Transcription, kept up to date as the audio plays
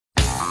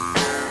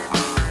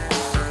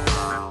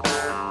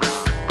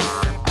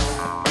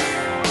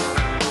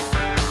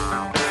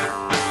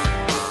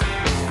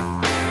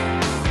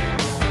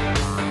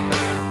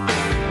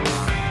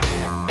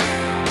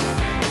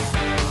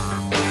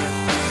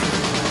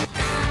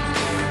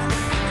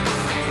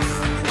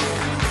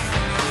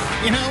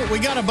We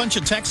got a bunch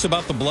of texts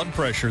about the blood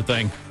pressure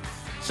thing.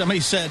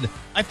 Somebody said,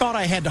 I thought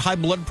I had high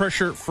blood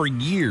pressure for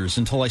years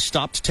until I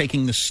stopped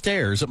taking the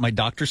stairs at my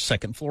doctor's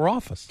second-floor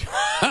office.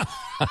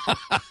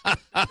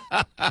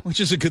 Which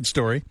is a good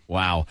story.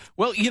 Wow.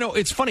 Well,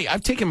 it's funny.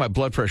 I've taken my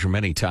blood pressure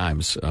many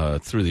times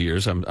through the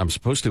years. I'm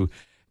supposed to.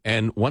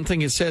 And one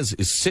thing it says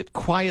is sit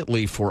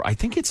quietly for, I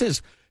think it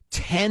says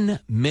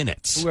 10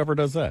 minutes. Whoever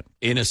does that.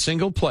 In a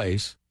single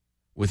place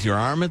with your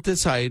arm at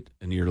this height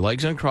and your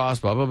legs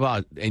uncrossed, blah, blah,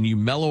 blah, and you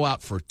mellow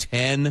out for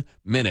 10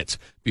 minutes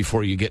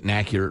before you get an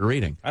accurate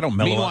reading. I don't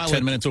mellow out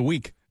 10 minutes a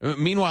week.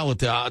 Meanwhile, at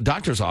the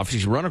doctor's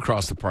office, you run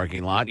across the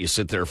parking lot, you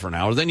sit there for an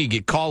hour, then you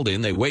get called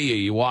in, they weigh you,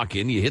 you walk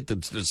in, you hit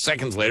the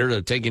seconds later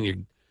to take in your,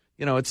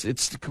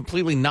 it's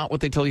completely not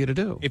what they tell you to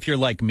do. If you're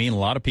like me and a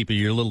lot of people,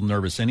 you're a little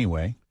nervous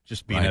anyway,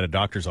 just being at a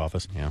doctor's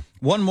office. Yeah.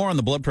 One more on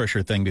the blood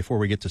pressure thing before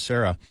we get to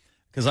Sarah,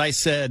 because I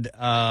said,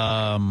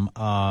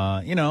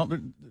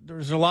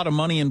 there's a lot of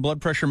money in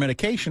blood pressure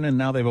medication, and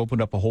now they've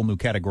opened up a whole new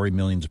category,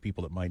 millions of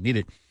people that might need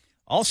it.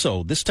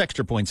 Also, this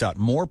texter points out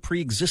more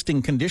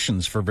pre-existing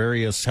conditions for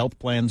various health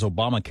plans,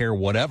 Obamacare,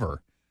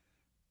 whatever,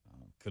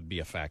 could be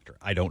a factor.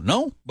 I don't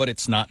know, but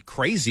it's not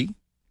crazy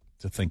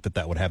to think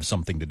that would have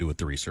something to do with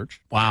the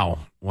research. Wow,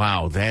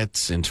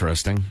 that's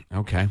interesting.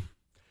 Okay.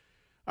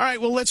 All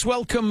right, well, let's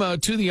welcome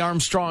to the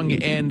Armstrong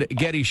and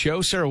Getty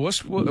Show. Sarah,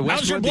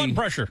 how's your blood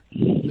pressure?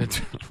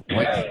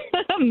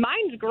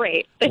 Mine's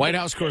great. White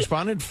House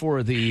correspondent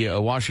for the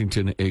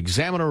Washington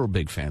Examiner. We're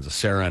big fans of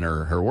Sarah and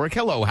her work.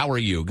 Hello, how are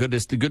you? Good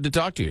to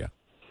talk to you.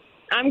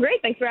 I'm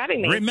great. Thanks for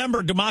having me.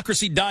 Remember,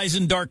 democracy dies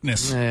in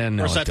darkness.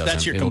 No,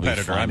 that's your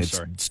competitor. I'm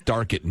sorry. It's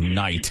dark at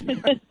night,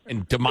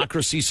 and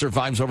democracy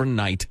survives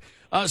overnight.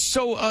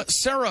 So,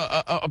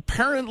 Sarah,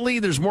 apparently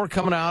there's more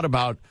coming out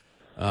about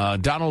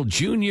Donald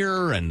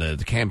Jr. and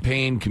the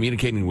campaign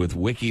communicating with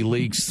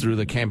WikiLeaks through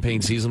the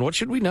campaign season. What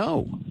should we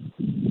know?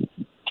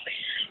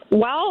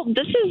 Well,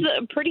 this is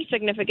a pretty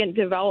significant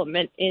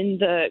development in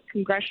the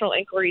congressional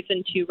inquiries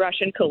into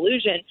Russian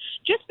collusion,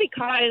 just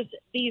because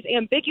these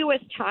ambiguous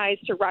ties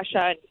to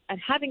Russia and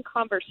having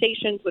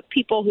conversations with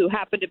people who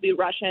happen to be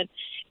Russian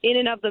in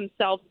and of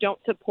themselves don't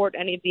support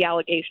any of the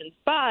allegations.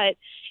 But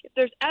if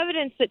there's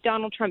evidence that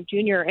Donald Trump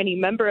Jr. or any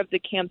member of the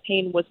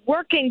campaign was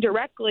working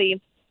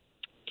directly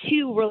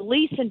to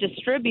release and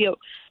distribute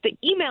the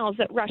emails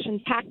that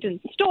Russians hacked and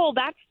stole,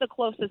 that's the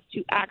closest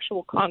to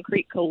actual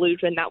concrete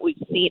collusion that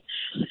we've seen.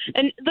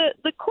 And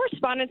the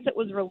correspondence that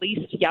was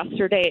released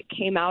yesterday, it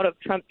came out of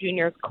Trump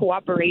Jr.'s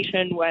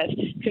cooperation with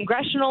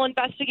congressional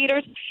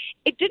investigators.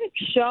 It didn't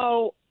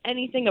show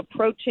anything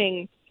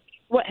approaching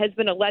what has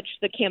been alleged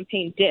the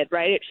campaign did,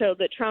 right? It showed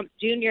that Trump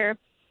Jr.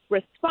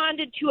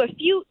 responded to a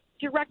few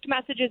direct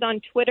messages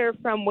on Twitter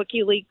from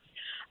WikiLeaks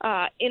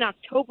in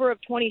October of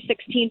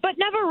 2016, but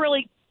never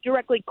really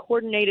directly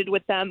coordinated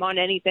with them on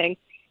anything,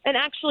 and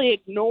actually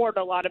ignored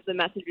a lot of the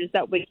messages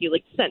that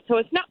WikiLeaks sent. So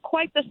it's not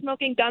quite the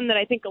smoking gun that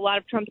I think a lot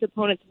of Trump's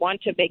opponents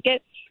want to make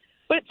it,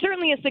 but it's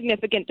certainly a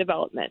significant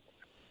development.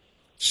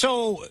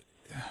 So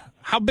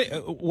how big?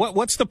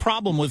 What's the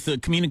problem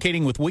with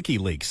communicating with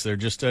WikiLeaks? They're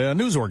just a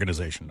news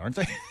organization, aren't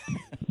they?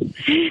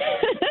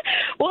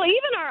 Well,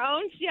 even our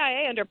own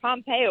CIA under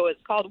Pompeo is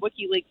called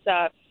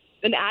WikiLeaks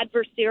an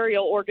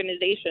adversarial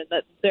organization,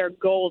 that their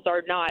goals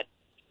are not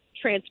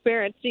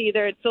transparency.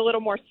 It's a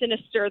little more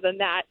sinister than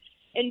that.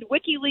 And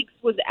WikiLeaks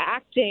was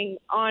acting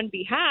on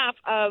behalf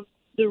of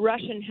the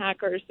Russian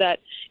hackers that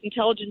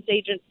intelligence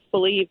agents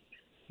believe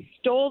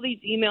stole these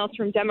emails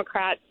from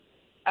Democrats,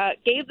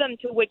 gave them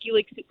to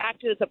WikiLeaks, who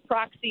acted as a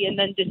proxy, and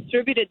then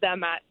distributed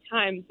them at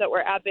times that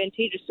were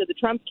advantageous to the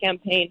Trump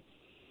campaign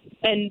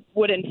and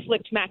would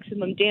inflict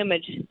maximum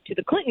damage to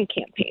the Clinton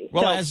campaign.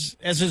 Well, as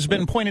has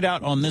been pointed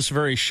out on this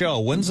very show,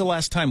 when's the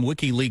last time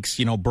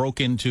WikiLeaks, broke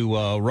into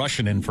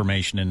Russian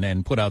information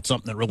and put out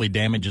something that really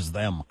damages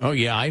them? Oh,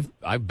 yeah,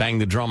 I've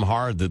banged the drum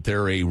hard that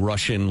they're a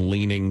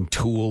Russian-leaning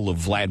tool of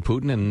Vlad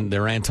Putin and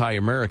they're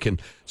anti-American.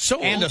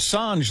 And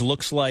Assange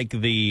looks like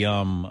the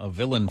a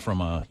villain from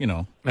a,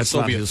 that's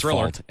Soviet not his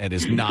thriller. fault. It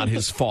is not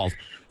his fault.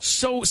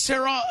 So,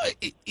 Sarah,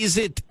 is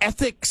it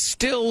ethics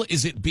still?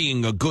 Is it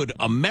being a good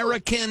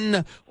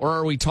American? Or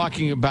are we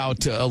talking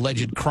about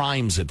alleged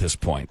crimes at this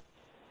point?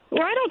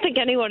 Well, I don't think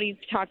anybody's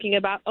talking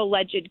about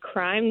alleged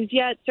crimes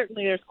yet.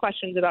 Certainly there's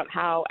questions about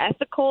how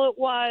ethical it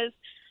was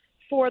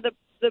for the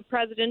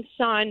president's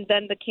son,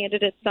 then the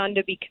candidate's son,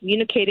 to be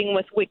communicating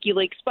with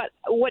WikiLeaks. But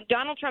what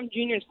Donald Trump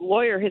Jr.'s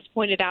lawyer has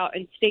pointed out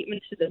in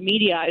statements to the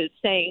media is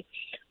saying,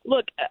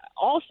 look,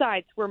 all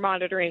sides were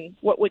monitoring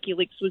what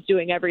WikiLeaks was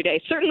doing every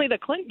day. Certainly the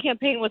Clinton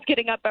campaign was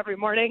getting up every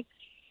morning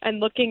and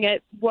looking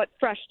at what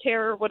fresh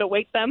terror would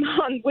await them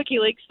on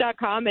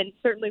WikiLeaks.com. And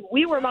certainly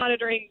we were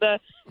monitoring the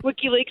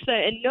WikiLeaks,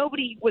 and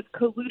nobody was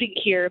colluding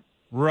here.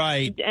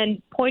 Right.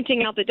 And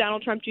pointing out that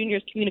Donald Trump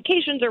Jr.'s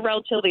communications are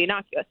relatively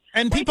innocuous.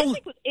 And people...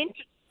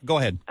 Go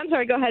ahead. I'm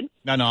sorry, go ahead.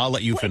 No, I'll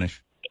let you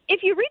finish.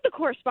 If you read the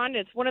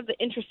correspondence, one of the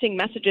interesting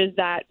messages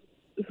that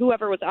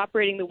whoever was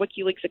operating the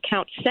WikiLeaks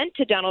account sent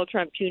to Donald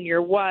Trump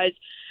Jr. was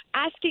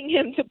asking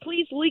him to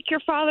please leak your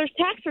father's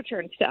tax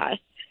returns to us.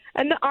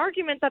 And the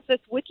argument that this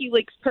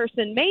WikiLeaks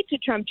person made to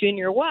Trump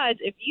Jr. was,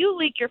 if you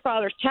leak your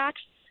father's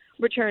tax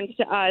returns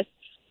to us,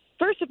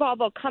 first of all,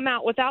 they'll come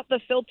out without the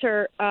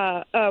filter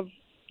of,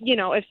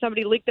 if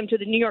somebody leaked them to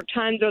the New York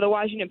Times or the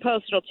Washington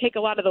Post, it'll take a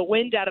lot of the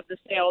wind out of the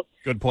sails.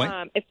 Good point.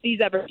 If these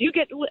ever do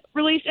get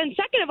released. And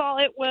second of all,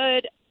 it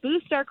would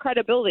boost our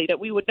credibility, that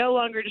we would no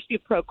longer just be a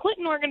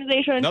pro-Clinton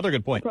organization. Another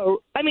good point. An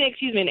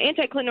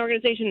anti-Clinton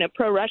organization, a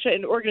pro-Russia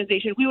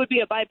organization. We would be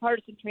a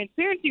bipartisan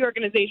transparency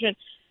organization.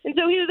 And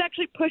so he was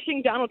actually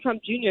pushing Donald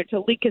Trump Jr.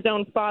 to leak his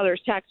own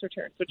father's tax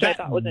returns, which I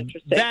thought was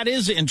interesting. That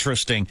is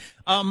interesting.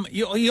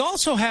 You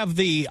also have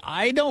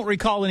I don't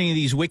recall any of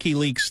these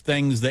WikiLeaks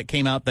things that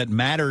came out that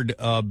mattered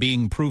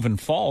being proven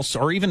false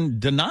or even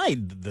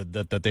denied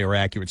that they were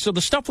accurate. So the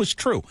stuff was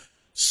true.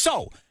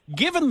 So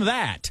given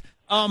that,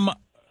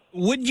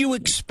 would you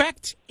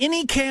expect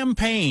any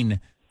campaign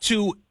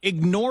to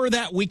ignore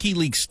that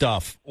WikiLeaks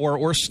stuff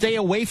or stay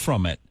away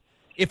from it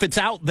if it's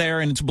out there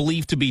and it's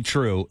believed to be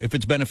true, if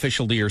it's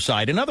beneficial to your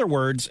side? In other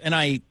words, and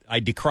I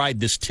decried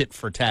this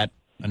tit-for-tat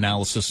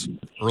analysis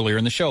earlier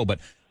in the show, but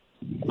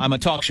I'm a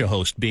talk show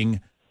host.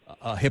 Being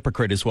a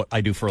hypocrite is what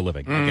I do for a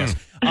living, I guess.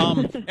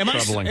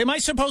 Am I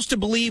supposed to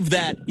believe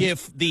that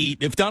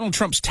if Donald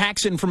Trump's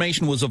tax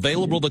information was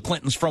available to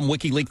Clintons from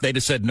WikiLeaks, they'd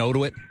have said no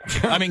to it?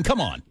 I mean, come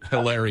on.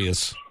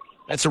 Hilarious.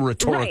 That's a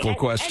rhetorical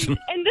question.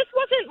 And this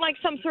wasn't like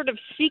some sort of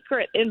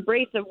secret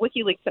embrace of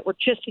WikiLeaks that we're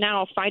just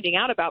now finding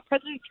out about.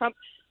 President Trump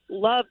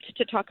loved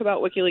to talk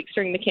about WikiLeaks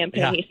during the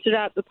campaign. Yeah. He stood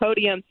at the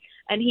podium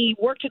and he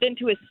worked it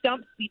into his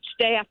stump speech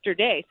day after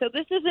day. So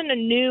this isn't a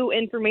new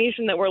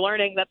information that we're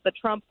learning, that the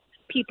Trump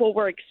people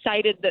were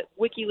excited that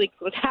WikiLeaks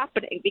was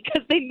happening,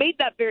 because they made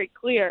that very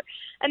clear.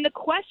 And the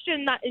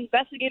question that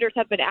investigators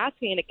have been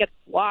asking, and it gets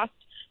lost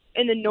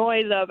in the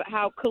noise of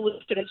how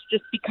collusion has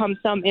just become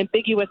some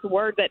ambiguous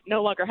word that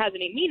no longer has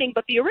any meaning.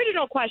 But the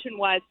original question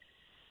was,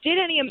 did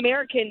any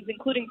Americans,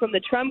 including from the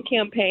Trump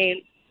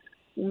campaign,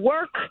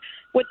 work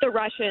with the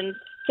Russians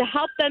to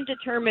help them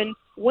determine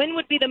when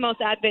would be the most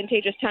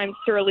advantageous times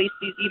to release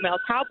these emails,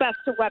 how best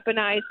to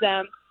weaponize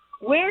them,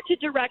 where to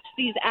direct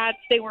these ads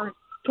they were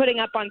putting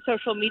up on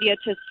social media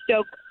to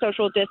stoke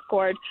social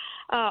discord,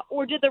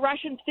 or did the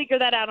Russians figure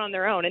that out on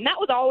their own? And that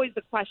was always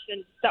the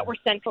questions that were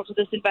central to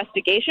this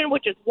investigation,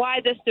 which is why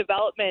this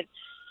development,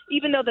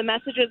 even though the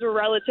messages were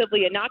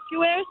relatively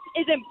innocuous,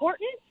 is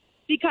important,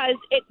 because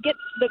it gets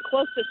the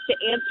closest to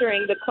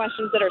answering the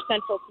questions that are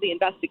central to the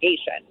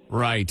investigation.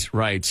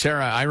 Right.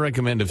 Sarah, I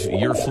recommend if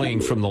you're fleeing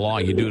from the law,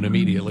 you do it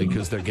immediately,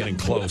 because they're getting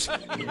close.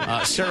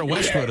 Sarah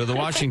Westwood of the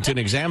Washington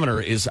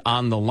Examiner is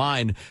on the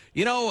line.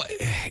 You know,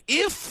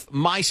 if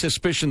my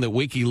suspicion that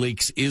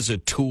WikiLeaks is a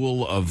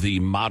tool of the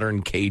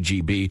modern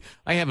KGB,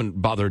 I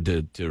haven't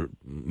bothered to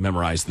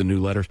memorize the new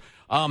letters.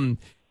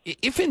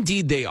 If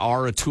indeed they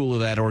are a tool of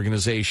that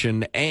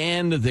organization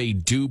and they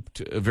duped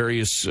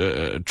various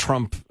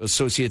Trump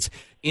associates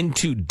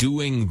into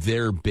doing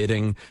their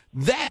bidding,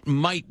 that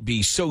might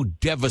be so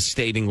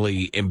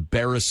devastatingly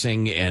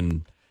embarrassing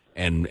and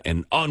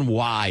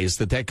unwise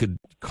that could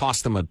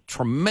cost them a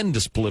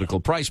tremendous political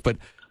price. But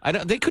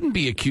they couldn't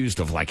be accused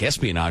of like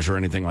espionage or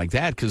anything like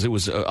that, because it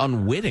was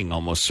unwitting,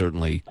 almost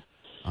certainly.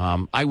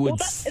 I would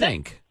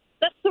think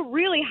that's a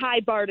really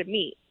high bar to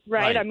meet.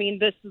 Right. I mean,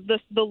 the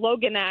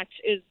Logan Act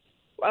is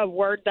a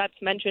word that's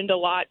mentioned a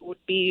lot.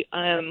 Would be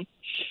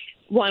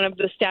one of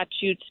the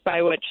statutes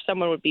by which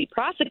someone would be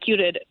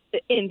prosecuted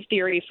in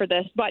theory for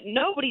this, but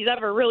nobody's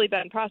ever really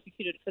been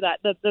prosecuted for that.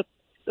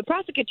 The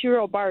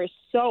prosecutorial bar is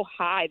so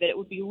high that it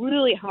would be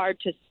really hard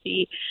to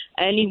see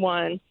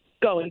anyone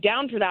going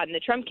down for that in the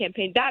Trump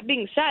campaign. That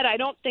being said, I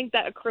don't think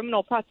that a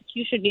criminal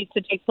prosecution needs to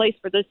take place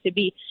for this to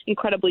be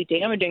incredibly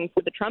damaging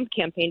for the Trump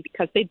campaign,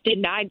 because they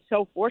denied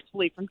so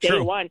forcefully from day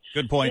one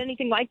that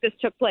anything like this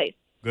took place.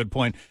 Good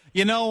point.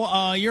 You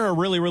know, you're a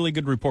really, really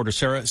good reporter,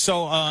 Sarah.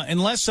 So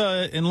unless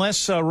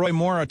Roy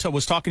Moore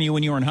was talking to you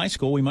when you were in high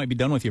school, we might be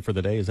done with you for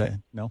the day. Is that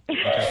no?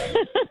 Okay.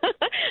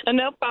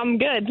 Nope, I'm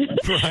good.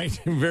 Right.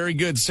 Very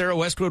good. Sarah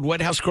Westwood,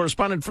 White House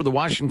correspondent for the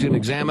Washington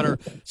Examiner.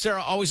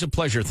 Sarah, always a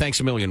pleasure. Thanks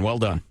a million. Well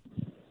done.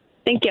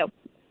 Thank you.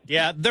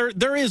 Yeah,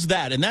 there is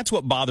that, and that's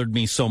what bothered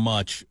me so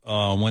much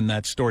when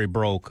that story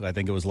broke. I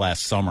think it was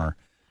last summer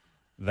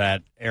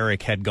that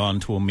Eric had gone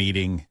to a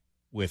meeting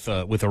with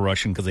a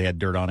Russian because they had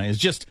dirt on it. It's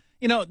just,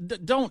 you know,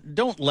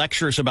 don't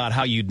lecture us about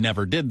how you'd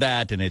never did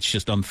that, and it's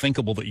just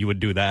unthinkable that you would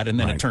do that, and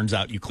then it turns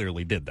out you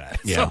clearly did that.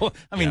 Yeah. So,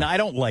 I mean, I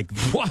don't like...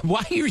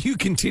 Why are you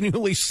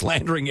continually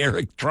slandering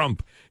Eric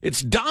Trump?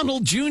 It's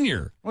Donald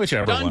Jr.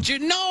 Whichever one.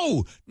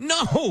 No.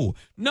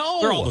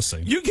 They're all the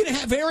same. You can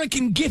have Eric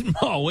and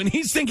Gitmo, and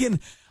he's thinking,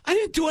 I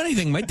didn't do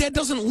anything. My dad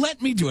doesn't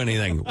let me do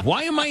anything.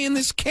 Why am I in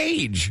this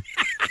cage?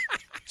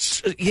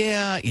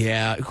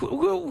 Yeah.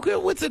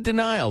 With the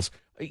denials.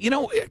 You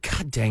know,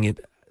 God dang it.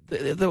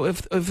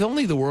 If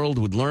only the world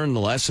would learn the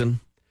lesson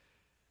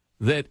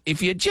that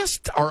if you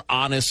just are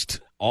honest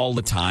all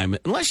the time,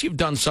 unless you've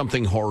done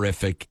something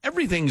horrific,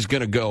 everything's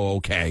going to go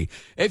okay.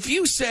 If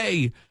you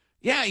say,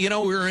 yeah, you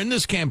know, we were in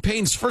this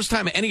campaign, it's the first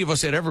time any of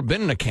us had ever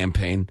been in a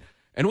campaign,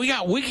 And we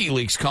got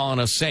WikiLeaks calling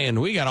us saying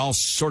we got all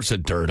sorts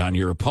of dirt on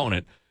your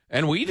opponent.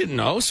 And we didn't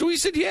know, so we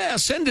said, yeah,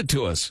 send it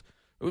to us.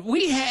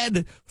 We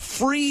had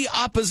free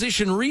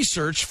opposition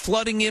research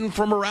flooding in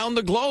from around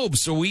the globe,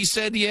 so we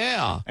said,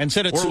 yeah. And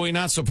said were we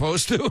not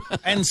supposed to?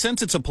 And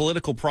since it's a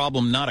political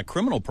problem, not a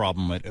criminal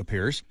problem, it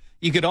appears,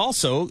 you could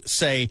also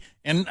say,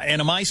 and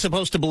am I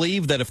supposed to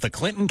believe that if the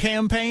Clinton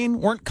campaign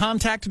weren't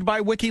contacted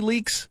by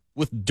WikiLeaks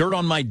with dirt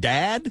on my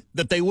dad,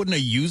 that they wouldn't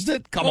have used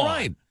it? Come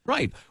on.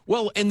 Right.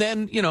 Well, and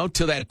then,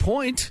 to that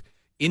point,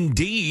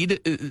 indeed,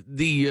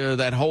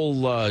 that whole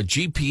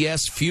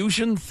GPS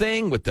fusion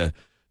thing with the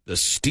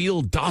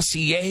Steele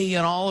dossier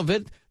and all of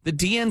it, the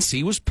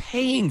DNC was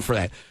paying for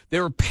that. They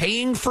were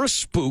paying for a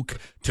spook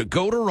to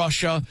go to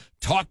Russia,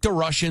 talk to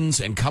Russians,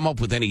 and come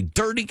up with any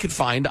dirt he could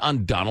find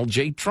on Donald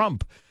J.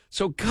 Trump.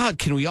 So, God,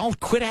 can we all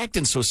quit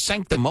acting so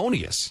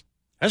sanctimonious?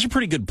 That's a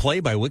pretty good play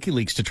by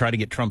WikiLeaks to try to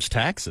get Trump's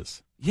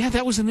taxes. Yeah,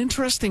 that was an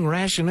interesting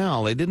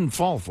rationale. They didn't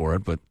fall for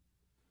it, but...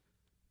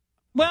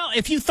 Well,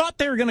 if you thought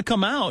they were going to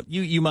come out,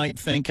 you might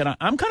think, and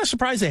I'm kind of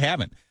surprised they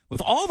haven't.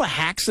 With all the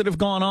hacks that have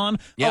gone on,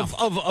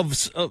 of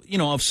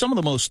some of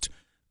the most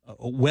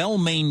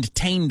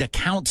well-maintained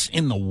accounts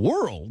in the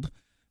world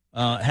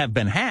have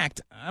been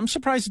hacked, I'm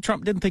surprised that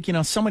Trump didn't think,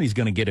 somebody's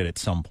going to get it at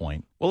some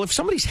point. Well, if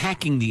somebody's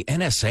hacking the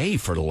NSA,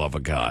 for the love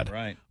of God,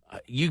 right?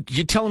 You're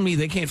telling me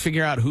they can't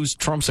figure out who's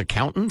Trump's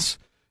accountants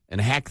and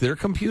hack their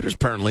computers?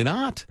 Apparently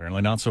not.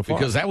 Apparently not so far.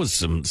 Because that was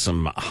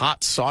some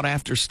hot,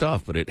 sought-after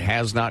stuff, but it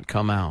has not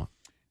come out.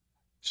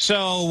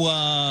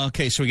 So,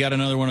 so we got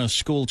another one, a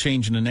school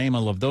changing the name. I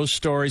love those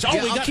stories.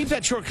 I'll keep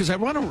that short because I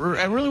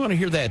really want to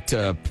hear that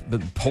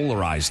the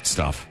polarized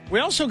stuff. We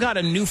also got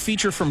a new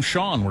feature from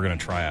Sean we're going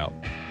to try out.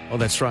 Oh,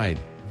 that's right.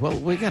 Well,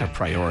 we got to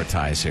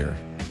prioritize here.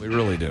 We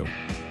really do.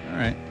 All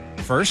right.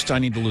 First, I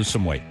need to lose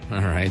some weight.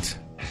 All right.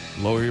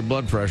 Lower your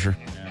blood pressure.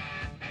 Yeah.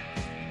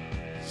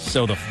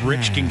 So the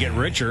rich can get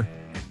richer,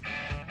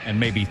 and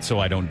maybe so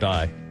I don't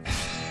die.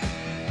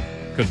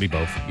 Could be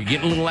both. You're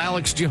getting a little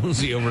Alex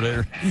Jonesy over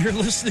there. You're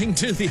listening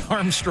to the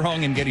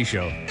Armstrong and Getty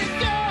Show.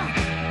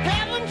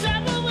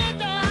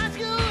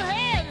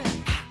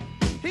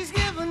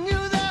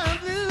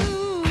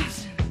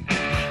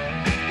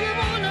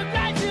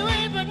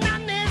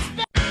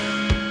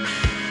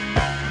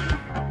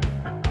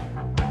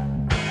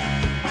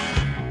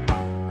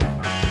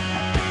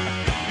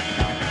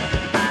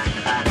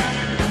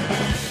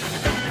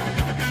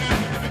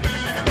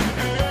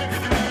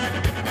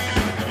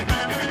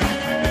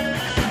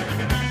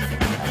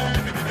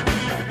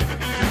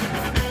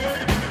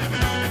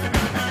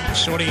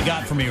 So what do you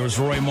got for me? It was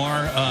Roy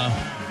Marr.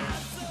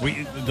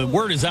 The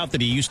word is out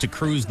that he used to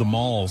cruise the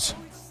malls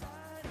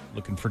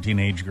looking for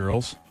teenage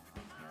girls.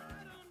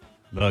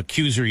 The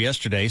accuser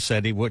yesterday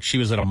said she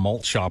was at a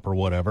malt shop or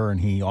whatever, and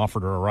he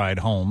offered her a ride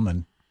home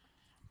and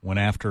went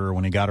after her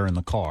when he got her in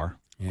the car,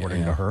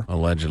 according to her.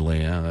 Allegedly,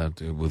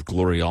 with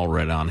Glory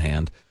Allred on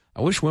hand.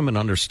 I wish women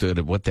understood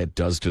what that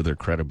does to their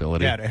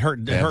credibility. Yeah, it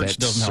hurts.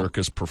 That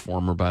circus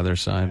performer by their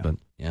side, but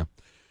yeah.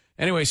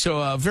 Anyway,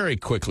 so very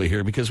quickly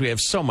here, because we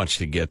have so much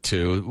to get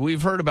to,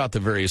 we've heard about the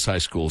various high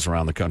schools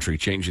around the country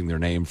changing their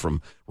name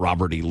from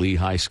Robert E. Lee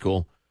High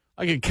School.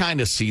 I could kind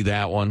of see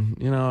that one.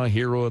 A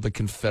hero of the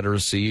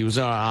Confederacy. He was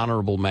an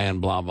honorable man,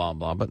 blah, blah,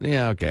 blah. But,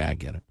 yeah, okay, I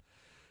get it.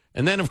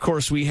 And then, of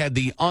course, we had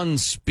the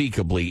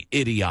unspeakably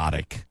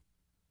idiotic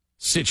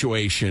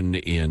situation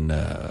in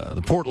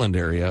the Portland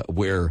area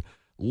where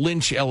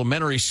Lynch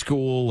Elementary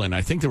School, and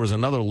I think there was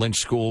another Lynch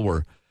school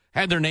where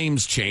had their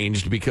names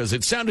changed because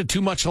it sounded too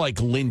much like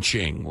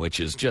lynching, which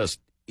is just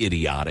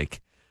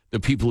idiotic. The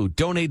people who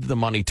donated the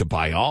money to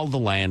buy all the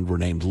land were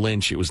named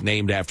Lynch. It was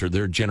named after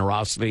their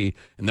generosity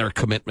and their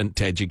commitment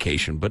to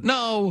education. But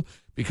no,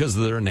 because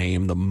of their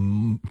name,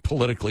 the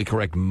politically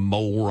correct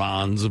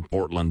morons of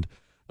Portland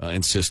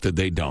insisted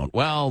they don't.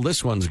 Well,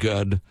 this one's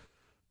good.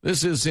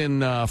 This is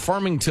in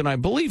Farmington, I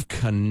believe,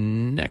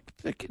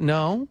 Connecticut.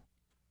 No.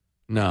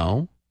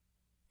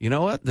 You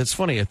know what? That's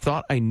funny. I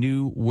thought I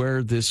knew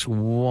where this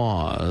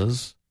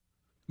was.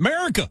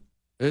 America.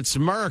 It's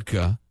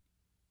America,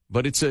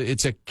 but it's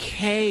a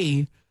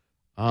K.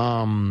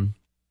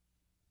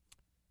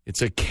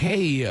 It's a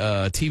K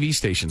TV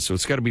station, so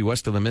it's got to be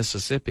west of the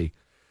Mississippi.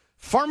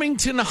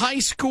 Farmington High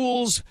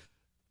School's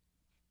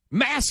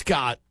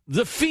mascot,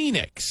 the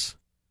Phoenix.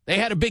 They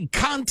had a big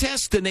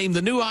contest to name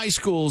the new high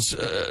school's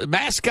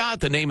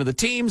mascot, the name of the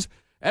teams.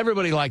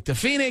 Everybody liked the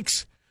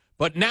Phoenix.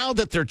 But now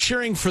that they're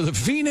cheering for the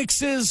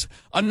Phoenixes,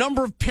 a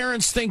number of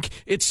parents think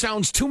it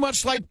sounds too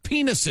much like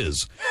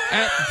penises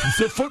at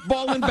the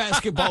football and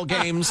basketball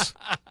games.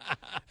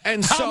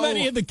 And how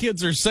many of the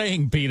kids are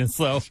saying penis,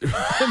 though,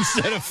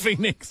 instead of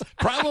Phoenix?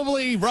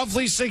 Probably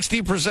roughly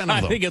 60% of them.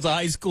 I think it's a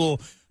high school,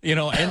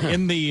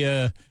 in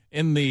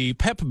the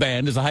pep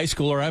band as a high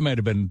schooler, I might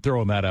have been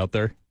throwing that out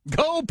there.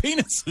 Go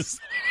penises.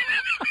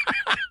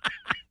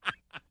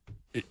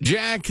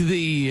 Jack,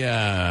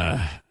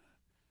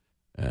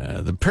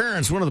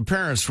 one of the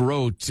parents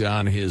wrote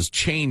on his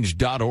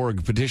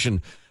change.org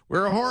petition,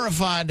 "We're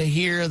horrified to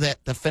hear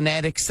that the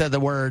phonetics of the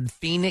word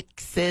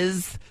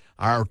phoenixes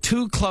are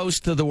too close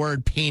to the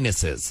word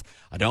penises.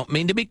 I don't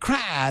mean to be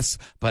crass,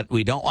 but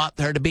we don't want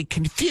there to be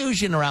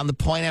confusion around the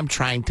point I'm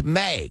trying to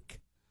make.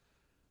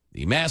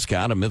 The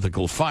mascot, a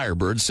mythical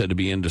firebird said to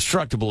be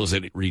indestructible as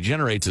it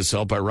regenerates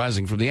itself by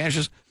rising from the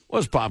ashes,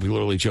 was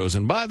popularly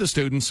chosen by the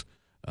students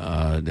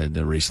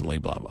recently,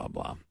 blah, blah,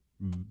 blah.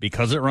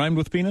 Because it rhymed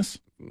with penis?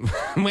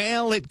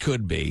 Well, it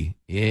could be.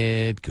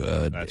 It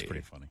could That's be.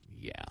 pretty funny.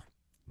 Yeah.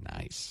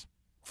 Nice.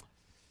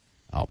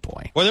 Oh,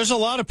 boy. Well, there's a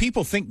lot of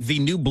people think the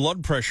new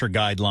blood pressure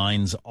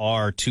guidelines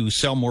are to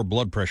sell more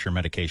blood pressure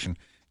medication.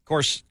 Of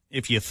course,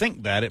 if you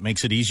think that, it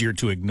makes it easier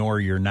to ignore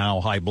your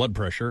now high blood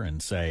pressure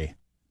and say,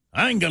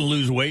 I ain't going to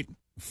lose weight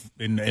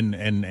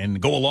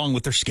and go along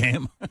with their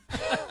scam.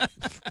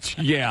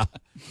 Yeah.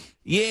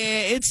 Yeah,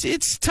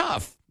 it's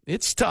tough.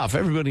 It's tough.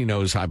 Everybody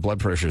knows high blood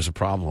pressure is a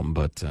problem,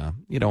 but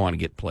you don't want to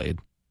get played.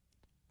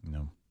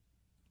 No.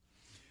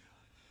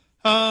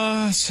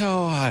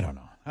 So I don't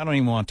know. I don't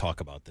even want to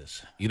talk about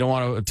this. You don't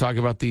want to talk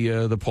about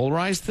the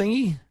polarized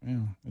thingy? Yeah,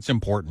 it's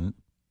important.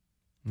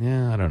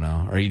 Yeah, I don't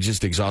know. Are you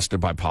just exhausted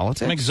by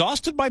politics? I'm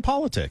exhausted by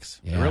politics.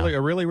 Yeah. I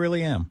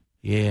really am.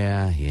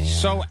 Yeah.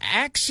 So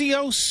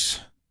Axios,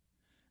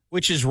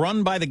 which is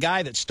run by the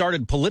guy that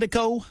started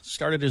Politico,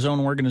 started his own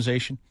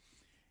organization.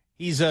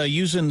 He's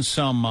using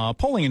some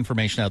polling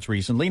information out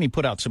recently, and he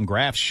put out some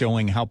graphs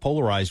showing how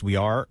polarized we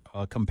are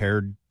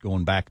compared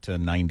going back to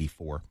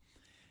 94.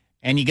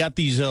 And you got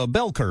these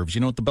bell curves.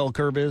 You know what the bell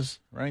curve is,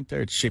 right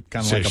there? It's shaped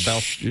kind of like a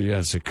bell. Yeah,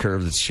 it's a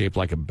curve that's shaped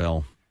like a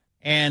bell.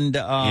 And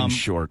in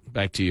short,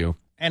 back to you.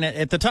 And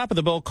at the top of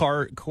the bell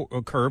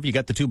curve, you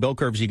got the two bell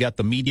curves. You got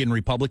the median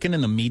Republican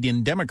and the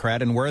median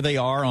Democrat, and where they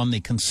are on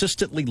the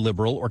consistently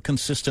liberal or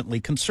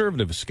consistently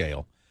conservative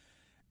scale.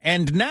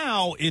 And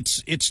now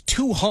it's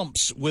two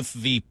humps with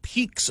the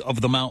peaks of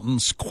the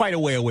mountains quite a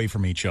way away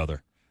from each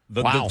other.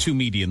 The two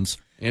medians.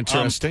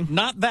 Interesting.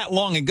 Not that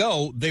long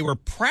ago, they were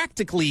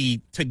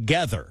practically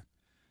together.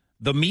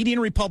 The median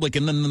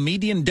Republican and the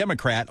median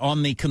Democrat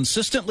on the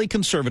consistently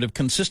conservative,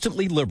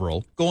 consistently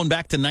liberal, going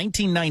back to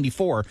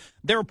 1994,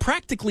 they're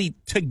practically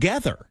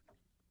together.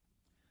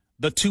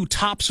 The two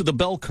tops of the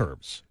bell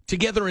curves.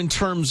 Together in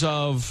terms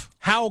of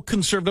how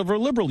conservative or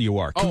liberal you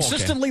are. Oh,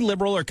 consistently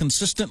liberal or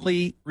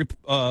consistently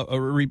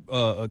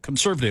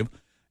conservative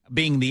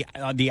being the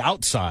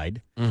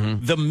outside.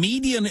 Mm-hmm. The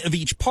median of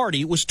each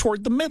party was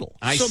toward the middle.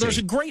 So there's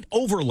a great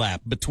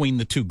overlap between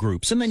the two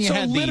groups. And then you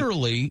had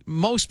literally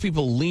most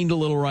people leaned a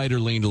little right or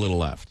leaned a little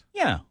left.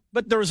 Yeah,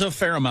 but there was a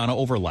fair amount of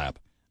overlap.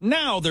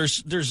 Now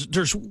there's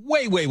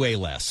way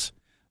less.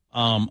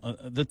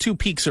 The two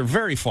peaks are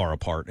very far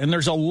apart, and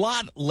there's a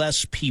lot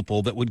less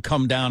people that would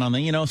come down on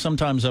the,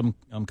 sometimes I'm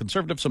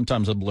conservative,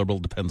 sometimes I'm liberal,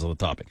 depends on the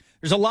topic.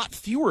 There's a lot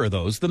fewer of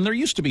those than there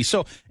used to be.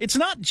 So it's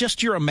not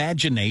just your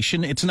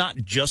imagination. It's not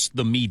just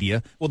the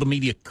media. Well, the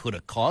media could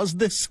have caused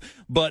this,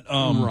 but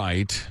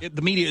right.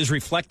 The media is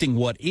reflecting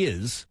what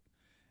is.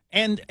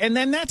 And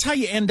then that's how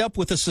you end up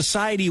with a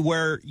society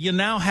where you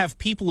now have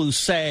people who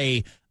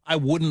say, I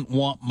wouldn't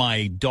want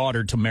my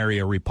daughter to marry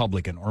a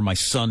Republican or my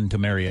son to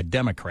marry a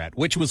Democrat,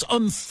 which was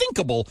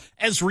unthinkable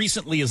as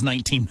recently as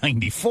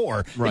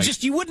 1994. Right. It's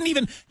just you would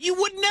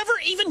never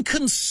even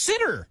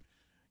consider.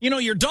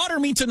 Your daughter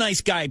meets a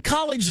nice guy at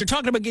college. They're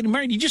talking about getting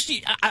married.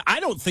 I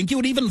don't think you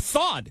would even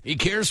thought. He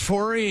cares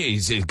for her.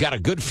 He's got a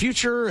good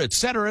future, et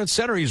cetera, et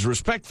cetera. He's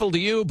respectful to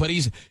you, but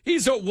he's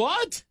a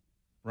what?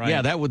 Right.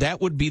 Yeah, that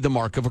would be the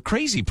mark of a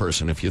crazy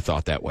person if you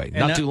thought that way.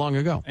 Not too long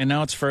ago. And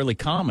now it's fairly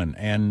common.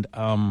 And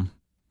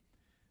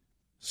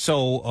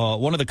So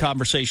one of the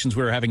conversations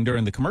we were having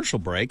during the commercial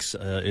breaks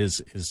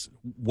is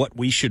what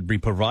we should be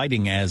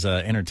providing as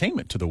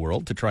entertainment to the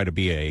world to try to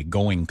be a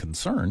going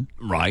concern.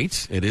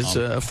 Right. It is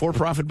a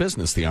for-profit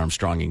business, the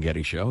Armstrong and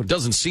Getty Show. It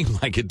doesn't seem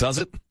like it, does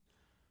it?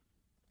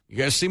 You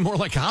guys seem more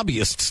like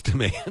hobbyists to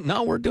me.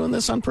 No, we're doing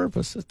this on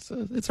purpose.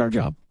 It's our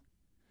job.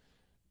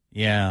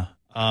 Yeah.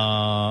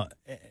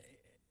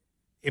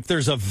 If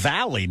there's a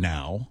valley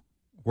now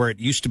where it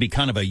used to be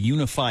kind of a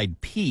unified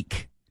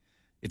peak,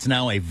 it's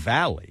now a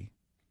valley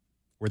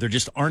where there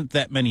just aren't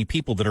that many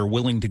people that are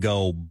willing to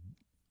go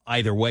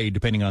either way,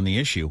 depending on the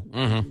issue.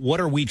 Mm-hmm. What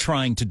are we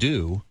trying to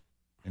do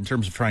in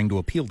terms of trying to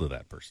appeal to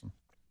that person?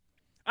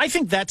 I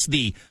think that's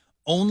the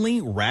only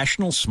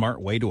rational,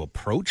 smart way to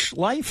approach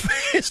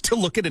life is to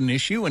look at an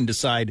issue and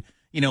decide,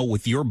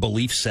 with your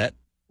belief set,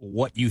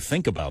 what you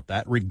think about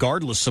that,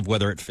 regardless of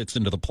whether it fits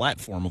into the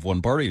platform of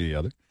one party or the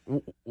other.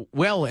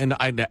 Well, and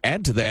I'd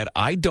add to that,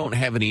 I don't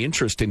have any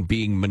interest in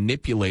being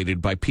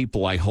manipulated by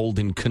people I hold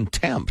in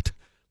contempt.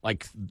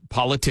 Like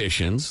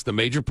politicians, the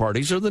major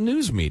parties, or the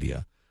news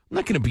media. I'm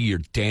not going to be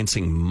your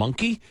dancing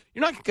monkey.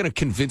 You're not going to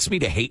convince me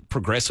to hate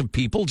progressive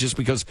people just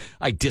because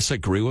I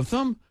disagree with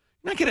them.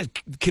 You're not going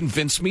to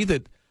convince me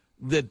that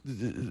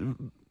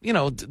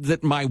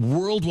my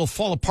world will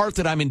fall apart,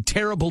 that I'm in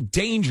terrible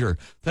danger,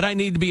 that I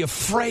need to be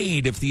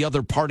afraid if the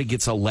other party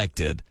gets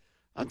elected.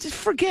 Just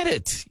forget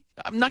it.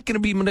 I'm not going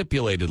to be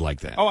manipulated like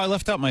that. Oh, I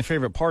left out my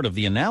favorite part of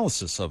the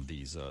analysis of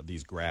these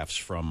graphs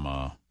from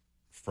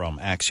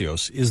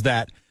Axios is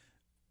that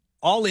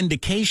all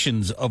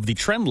indications of the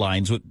trend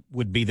lines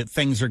would be that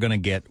things are going to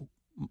get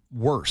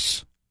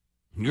worse.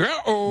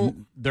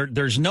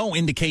 There's no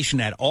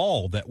indication at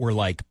all that we're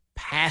like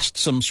past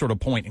some sort of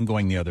point and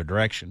going the other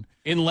direction.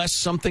 Unless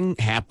something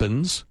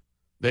happens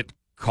that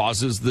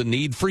causes the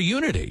need for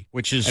unity.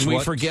 And we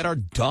forget our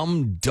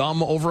dumb,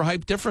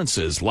 overhyped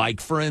differences. Like,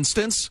 for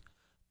instance,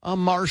 a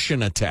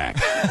Martian attack.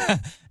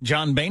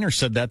 John Boehner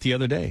said that the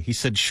other day. He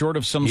said short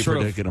of some sort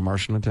of a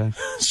Martian attack?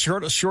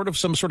 Short of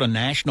some sort of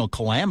national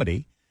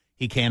calamity,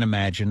 he can't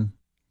imagine,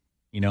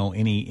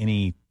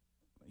 any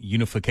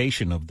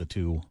unification of the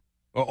two,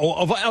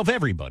 of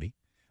everybody,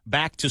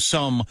 back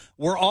to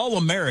we're all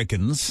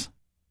Americans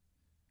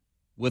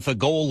with a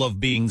goal of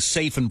being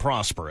safe and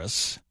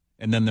prosperous.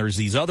 And then there's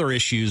these other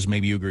issues.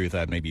 Maybe you agree with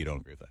that. Maybe you don't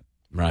agree with that.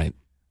 Right.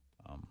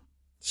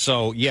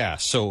 So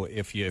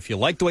if you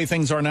like the way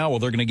things are now, well,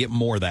 they're going to get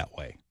more that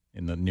way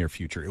in the near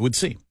future, it would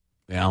seem.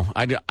 Yeah,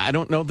 I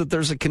don't know that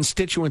there's a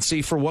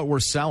constituency for what we're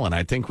selling.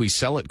 I think we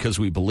sell it because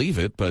we believe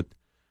it, but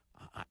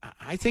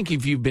I think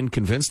if you've been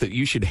convinced that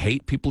you should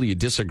hate people you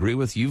disagree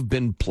with, you've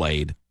been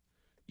played.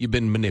 You've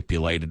been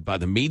manipulated by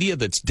the media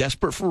that's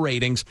desperate for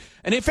ratings.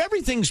 And if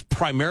everything's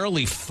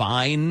primarily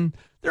fine,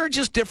 there are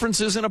just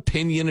differences in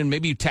opinion, and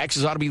maybe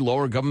taxes ought to be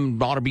lower,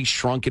 government ought to be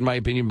shrunk, in my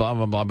opinion, blah,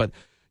 blah, blah. But,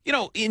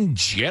 in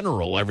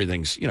general,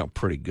 everything's,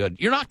 pretty good.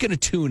 You're not going to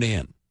tune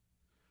in.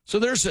 So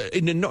there's,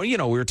 we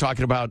were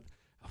talking about,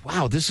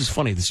 wow, this is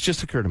funny. This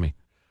just occurred to me.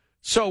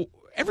 So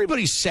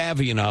everybody's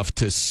savvy enough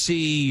to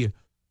see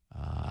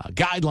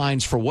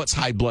guidelines for what's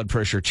high blood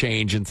pressure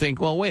change and think,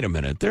 well, wait a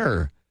minute, there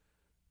are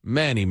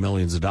many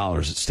millions of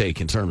dollars at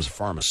stake in terms of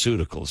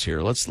pharmaceuticals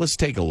here. Let's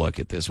take a look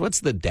at this.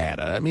 What's the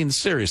data? I mean,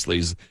 seriously,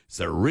 is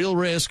there a real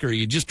risk, or are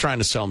you just trying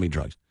to sell me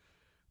drugs?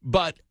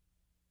 But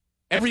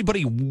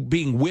everybody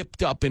being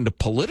whipped up into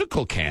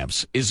political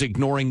camps is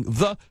ignoring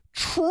the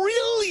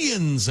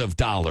trillions of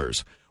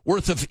dollars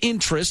worth of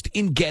interest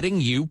in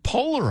getting you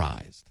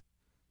polarized.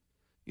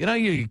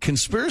 Your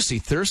conspiracy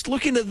thirst,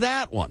 look into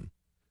that one.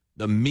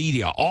 The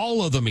media,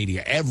 all of the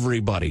media,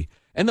 everybody,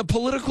 and the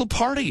political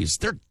parties,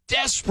 they're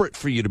desperate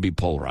for you to be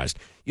polarized.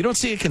 You don't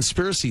see a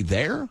conspiracy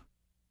there?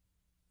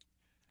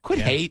 Quit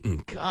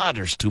hating. God,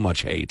 there's too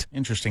much hate.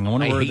 Interesting. I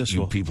wonder where this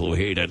will... people who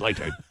hate. I'd like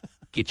to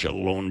get you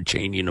alone,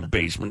 chain you in a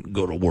basement, and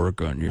go to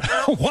work on you.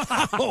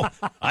 Wow.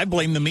 I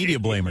blame the media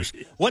blamers.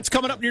 What's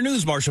coming up in your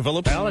news, Marshall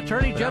Phillips? Well,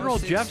 Attorney General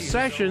Jeff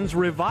Sessions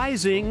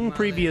revising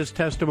previous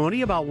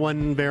testimony about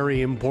one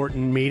very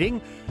important meeting.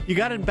 You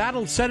got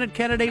embattled Senate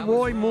candidate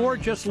Roy Moore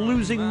just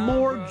losing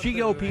more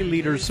GOP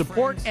leaders'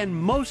 support, and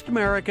most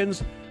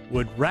Americans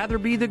would rather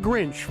be the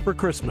Grinch for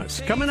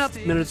Christmas. Coming up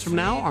minutes from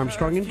now,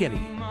 Armstrong and Getty.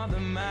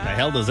 The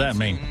hell does that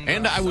mean?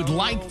 And I would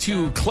like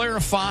to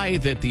clarify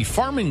that the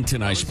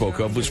Farmington I spoke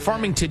of was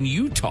Farmington,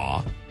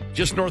 Utah,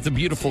 just north of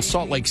beautiful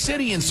Salt Lake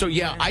City. And so,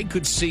 yeah, I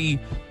could see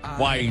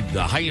why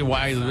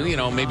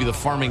maybe the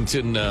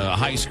Farmington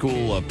high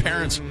school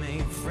parents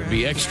would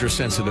be extra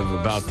sensitive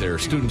about their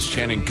students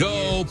chanting,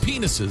 "Go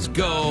penises,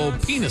 go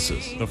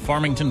penises." The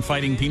Farmington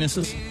Fighting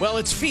Penises? Well,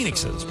 it's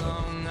Phoenixes.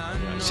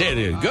 Say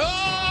it, go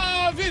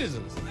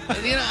penises.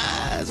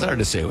 It's hard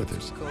to say what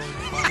there's.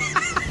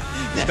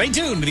 Stay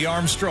tuned to the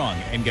Armstrong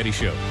and Getty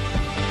Show.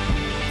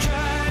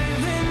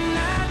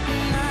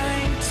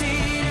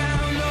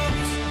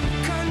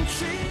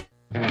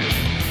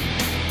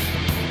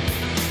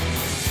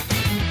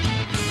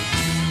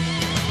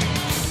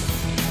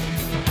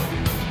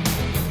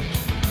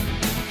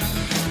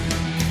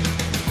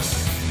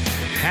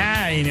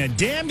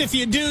 Damned if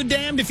you do,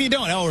 damned if you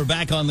don't. Oh, we're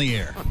back on the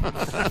air.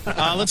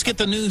 Let's get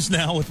the news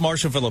now with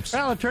Marshall Phillips.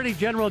 Well, Attorney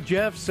General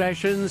Jeff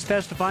Sessions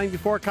testifying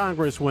before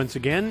Congress once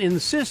again,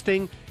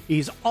 insisting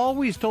he's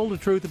always told the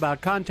truth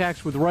about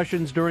contacts with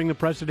Russians during the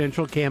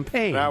presidential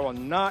campaign. I will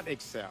not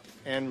accept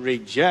and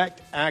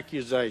reject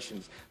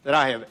accusations that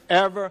I have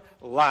ever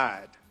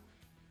lied.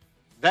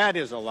 That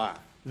is a lie.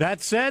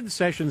 That said,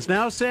 Sessions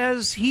now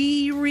says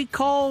he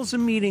recalls a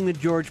meeting that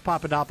George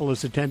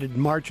Papadopoulos attended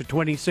in March of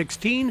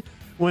 2016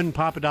 when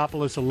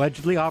Papadopoulos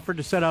allegedly offered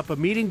to set up a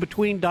meeting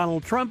between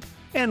Donald Trump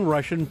and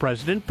Russian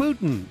President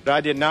Putin. I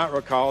did not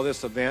recall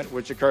this event,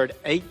 which occurred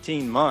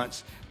 18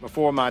 months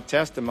before my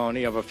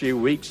testimony of a few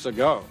weeks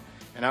ago,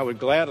 and I would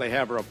gladly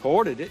have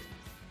reported it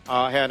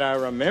had I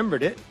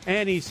remembered it.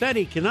 And he said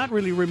he cannot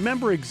really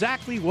remember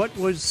exactly what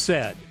was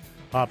said.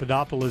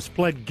 Papadopoulos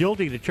pled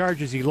guilty to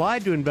charges he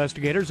lied to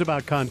investigators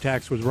about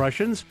contacts with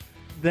Russians.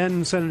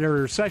 Then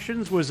Senator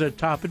Sessions was a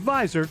top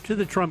advisor to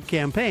the Trump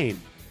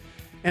campaign.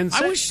 And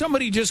I wish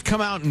somebody just come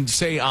out and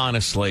say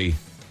honestly,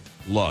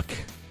 look,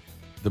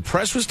 the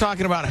press was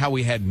talking about how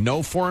we had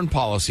no foreign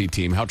policy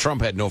team, how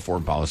Trump had no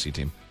foreign policy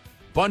team.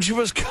 Bunch of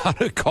us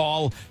got a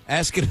call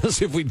asking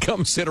us if we'd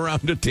come sit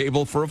around a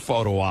table for a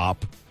photo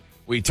op.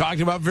 We talked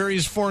about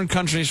various foreign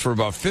countries for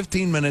about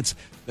 15 minutes,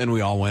 then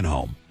we all went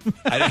home.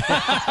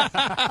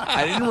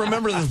 I didn't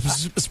remember the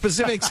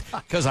specifics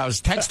because I was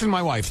texting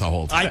my wife the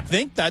whole time. I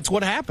think that's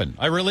what happened.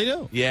 I really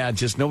do. Yeah,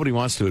 just nobody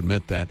wants to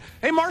admit that.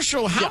 Hey,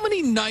 Marshall, how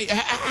many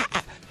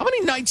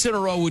nights in a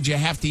row would you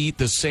have to eat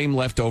the same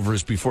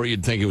leftovers before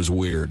you'd think it was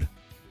weird?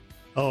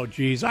 Oh,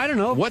 geez. I don't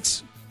know.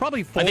 What's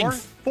Probably I think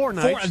 4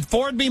 nights.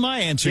 Four would be my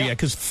answer, Yeah.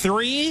 because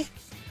 3,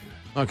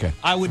 okay?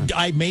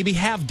 I maybe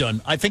have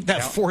done. I think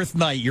that 4th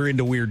night, you're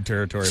into weird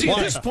territory. See, at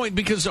this point,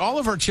 because all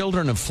of our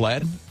children have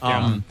fled,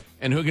 and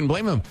who can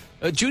blame them?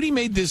 Judy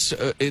made this,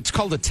 it's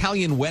called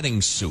Italian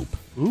wedding soup.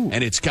 Ooh.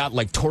 And it's got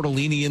like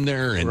tortellini in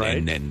there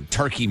Right. and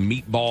turkey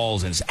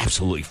meatballs, and it's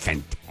absolutely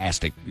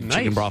fantastic Nice.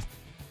 chicken broth.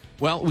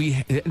 Well,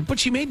 but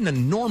she made an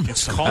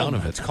enormous amount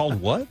of it. It's called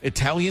what?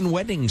 Italian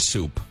wedding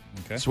soup.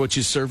 Okay. It's what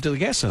you serve to the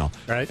guests and all.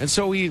 Right. And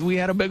so we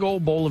had a big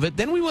old bowl of it.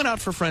 Then we went out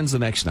for friends the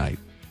next night.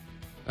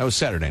 That was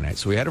Saturday night.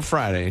 So we had it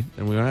Friday,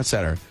 then we went out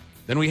Saturday.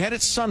 Then we had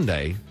it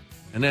Sunday,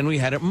 and then we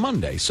had it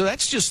Monday. So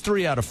that's just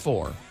 3 out of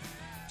 4.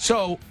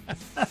 So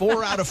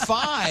 4 out of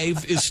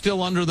 5 is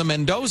still under the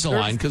Mendoza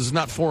line because it's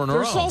not 4 in a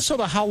row. There's also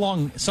the how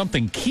long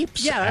something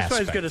keeps. Yeah, that's what I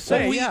was aspect. going to say.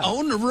 Well, we yeah.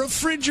 own a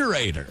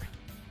refrigerator.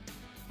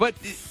 But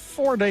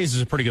 4 days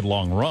is a pretty good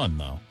long run,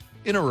 though.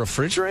 in a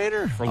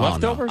refrigerator? For Oh,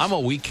 leftovers? No. I'm a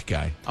week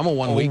guy. I'm a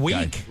 1 week guy.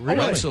 week? Oh, Really?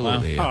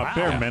 absolutely. Wow. Yeah.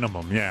 Bare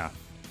minimum, yeah.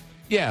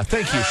 Yeah,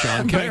 thank you,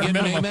 Sean. Can I get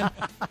an amen?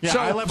 Yeah,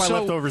 I let my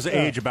leftovers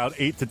age about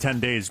 8 to 10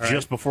 days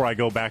just before I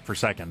go back for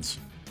seconds.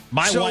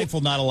 My So- wife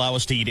will not allow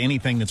us to eat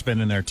anything that's been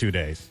in there 2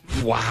 days.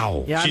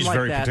 Wow. Yeah, I'm She's like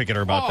very that.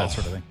 particular about that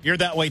sort of thing. You're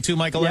that way too,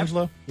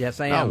 Michelangelo?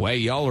 Yes, I No am. way,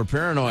 y'all are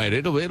paranoid.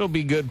 It'll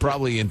be good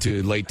probably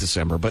into late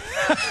December. But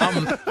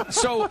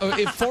so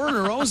if 4 in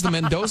a row is the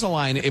Mendoza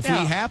line, if we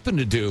happen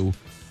to do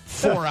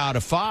 4 out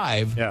of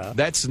 5,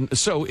 that's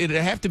so it'd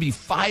have to be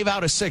 5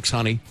 out of 6,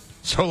 honey.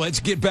 So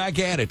let's get back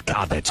at it.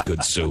 God, that's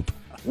good soup.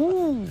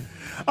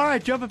 All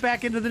right, jumping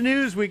back into the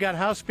news, we got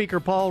House Speaker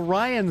Paul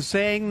Ryan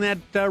saying that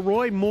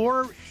Roy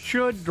Moore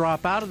should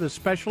drop out of the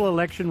special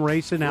election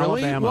race in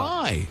Really? Alabama.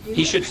 Why?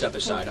 He should step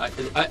aside.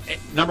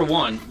 Number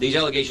one, these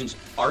allegations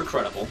are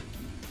credible.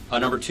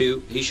 Number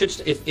two, he should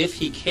if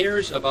he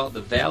cares about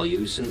the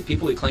values and the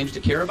people he claims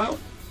to care about,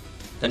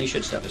 then he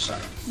should step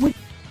aside.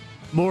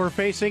 Moore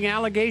facing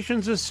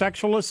allegations of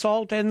sexual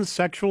assault and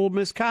sexual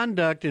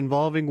misconduct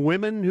involving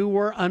women who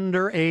were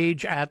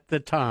underage at the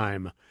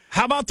time.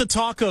 How about the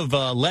talk of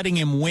letting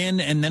him win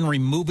and then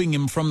removing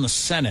him from the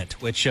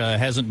Senate, which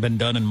hasn't been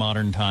done in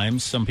modern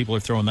times? Some people are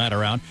throwing that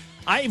around.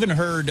 I even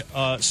heard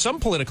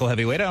some political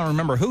heavyweight, I don't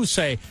remember who,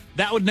 say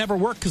that would never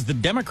work because the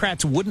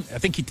Democrats wouldn't. I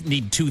think he'd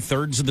need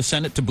 2/3 of the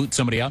Senate to boot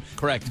somebody out.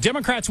 Correct.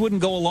 Democrats wouldn't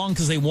go along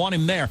because they want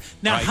him there.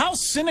 Now, Right. how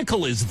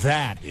cynical is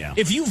that? Yeah.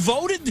 If you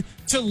voted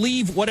to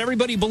leave what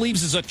everybody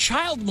believes is a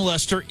child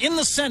molester in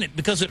the Senate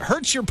because it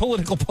hurts your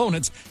political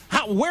opponents,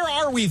 where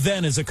are we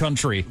then as a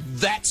country?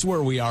 That's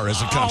where we are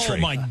as a country.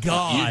 Oh, my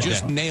God. You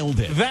just nailed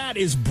it. That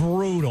is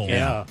brutal.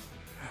 Yeah.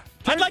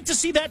 I'd like to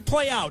see that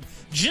play out,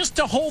 just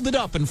to hold it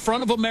up in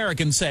front of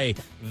America and say,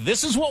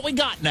 this is what we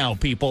got now,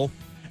 people.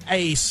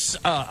 A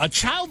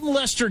child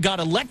molester got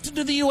elected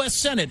to the U.S.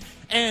 Senate,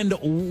 and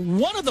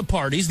one of the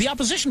parties, the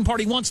opposition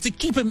party, wants to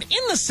keep him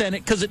in the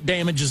Senate because it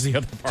damages the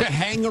other party. To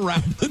hang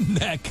around the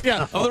neck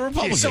of the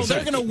Republicans. So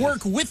they're going to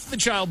work with the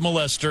child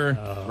molester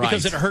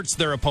because Right. it hurts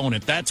their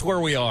opponent. That's where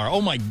we are. Oh,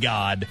 my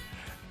God.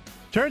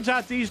 Turns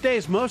out these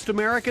days, most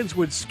Americans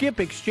would skip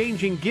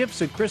exchanging gifts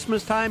at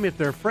Christmas time if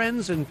their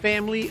friends and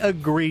family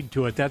agreed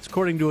to it. That's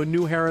according to a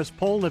new Harris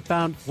poll that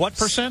found What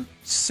percent?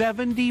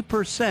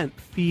 70%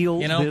 feel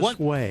this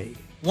way.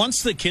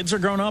 Once the kids are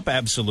grown up,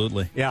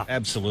 absolutely. Yeah.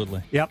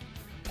 Absolutely. Yep.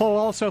 Poll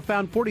also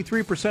found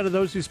 43% of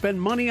those who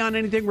spend money on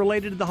anything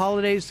related to the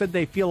holidays said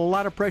they feel a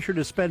lot of pressure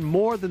to spend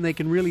more than they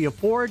can really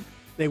afford.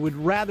 They would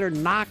rather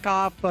knock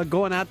off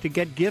going out to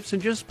get gifts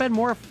and just spend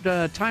more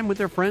time with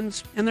their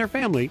friends and their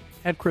family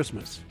at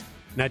Christmas.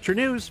 And that's your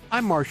news.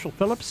 I'm Marshall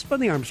Phillips on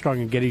the Armstrong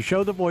and Getty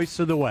Show, the voice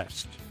of the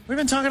West. We've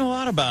been talking a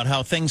lot about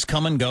how things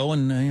come and go,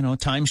 and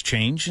times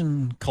change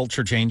and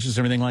culture changes,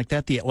 everything like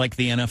that. Like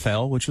the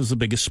NFL, which was the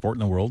biggest sport in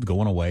the world,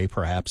 going away.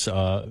 Perhaps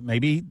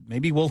maybe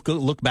we'll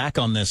look back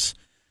on this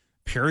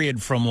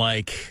period from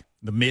like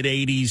the mid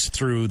 '80s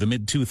through the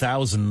mid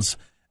 2000s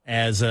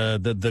as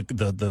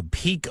the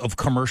peak of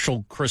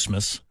commercial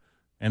Christmas,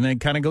 and then it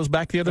kind of goes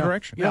back the other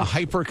direction. Yeah,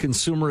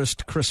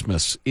 hyper-consumerist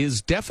Christmas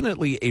is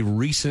definitely a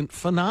recent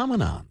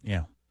phenomenon.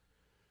 Yeah.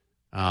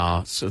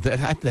 So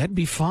that'd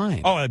be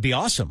fine. Oh, that'd be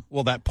awesome.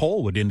 Well, that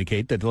poll would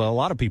indicate that a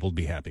lot of people would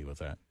be happy with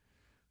that.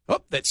 Oh,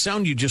 that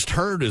sound you just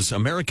heard is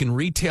American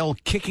retail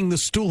kicking the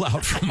stool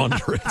out from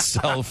under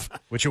itself.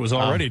 Which it was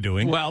already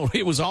doing. Well,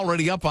 it was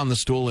already up on the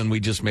stool, and we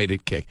just made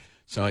it kick.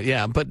 So,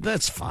 yeah, but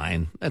that's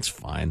fine. That's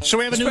fine. So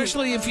we have a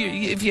Especially if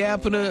you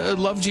happen to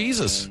love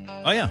Jesus.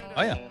 Oh, yeah.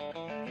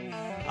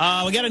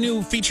 We got a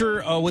new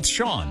feature with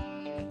Sean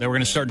that we're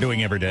going to start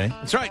doing every day.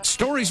 That's right.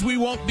 Stories we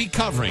won't be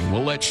covering.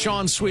 We'll let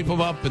Sean sweep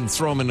them up and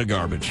throw them in the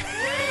garbage.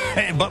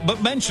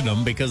 But mention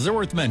them because they're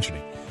worth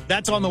mentioning.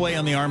 That's on the way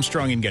on the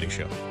Armstrong and Getty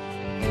Show.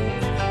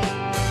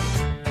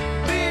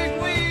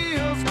 Big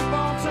wheels keep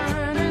on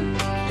turning,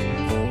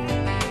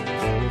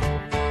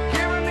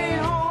 carry me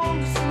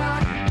home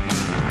tonight.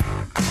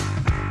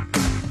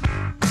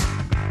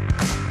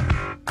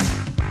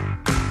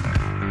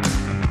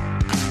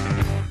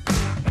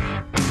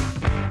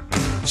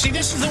 See,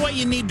 this is the way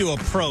you need to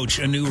approach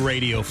a new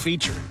radio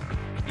feature.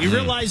 You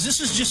realize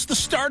this is just the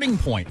starting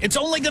point. It's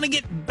only going to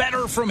get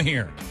better from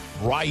here.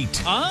 Right.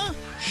 Huh?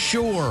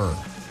 Sure.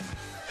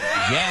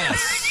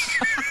 Yes.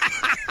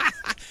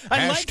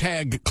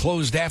 Hashtag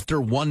closed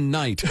after one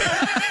night.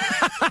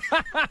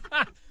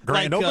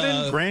 Grand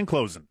opening, grand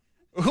closing.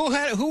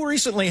 Who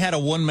recently had a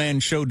one-man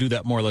show do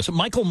that more or less?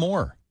 Michael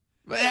Moore.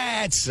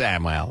 That's,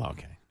 well,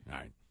 okay. All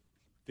right.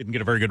 Didn't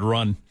get a very good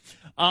run.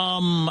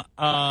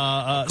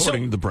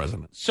 According to the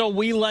president. So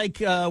we like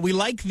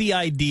the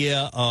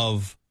idea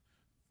of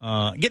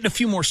getting a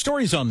few more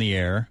stories on the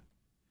air,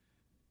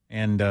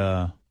 and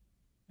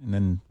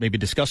then maybe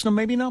discussing them.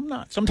 Maybe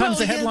not. Sometimes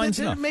the headlines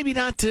enough. Maybe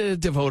not to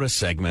devote a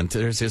segment.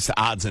 There's just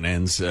odds and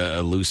ends,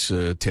 loose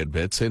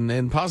tidbits,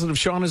 and Positive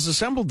Sean has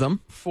assembled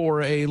them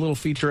for a little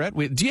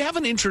featurette. Do you have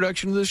an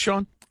introduction to this,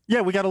 Sean?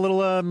 Yeah, we got a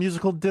little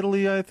musical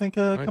diddly, I think,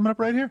 coming up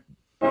right here.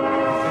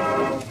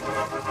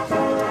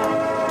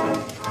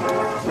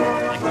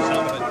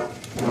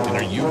 And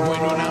are you going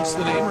to announce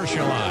the name, or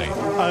shall I?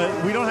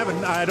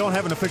 I don't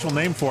have an official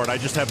name for it. I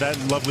just have that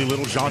lovely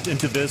little jaunt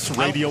into this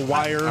radio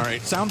wire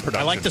sound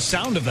production. I like the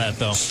sound of that,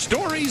 though.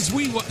 Stories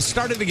we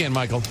start it again,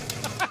 Michael.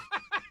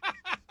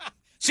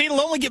 See, it'll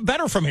only get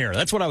better from here.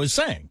 That's what I was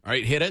saying. All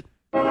right, hit it.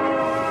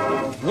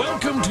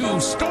 Welcome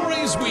to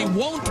Stories We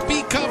Won't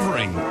Be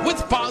Covering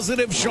with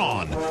Positive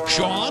Sean.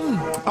 Sean?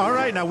 All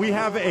right, now we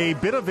have a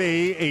bit of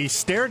a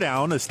stare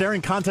down, a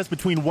staring contest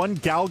between one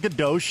Gal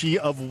Gadot, she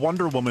of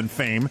Wonder Woman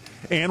fame,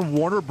 and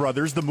Warner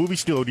Brothers, the movie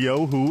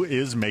studio who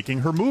is making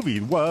her movie,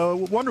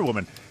 Wonder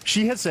Woman.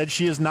 She has said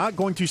she is not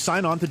going to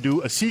sign on to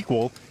do a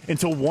sequel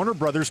until Warner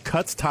Brothers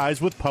cuts ties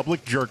with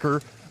public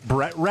jerker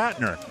Brett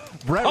Ratner.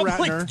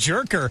 Public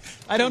jerker?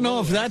 I don't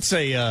know if that's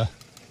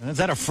is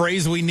that a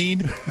phrase we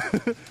need?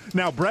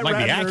 Now, Brett Might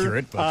Ratner, be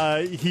accurate,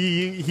 but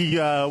he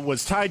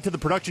was tied to the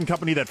production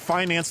company that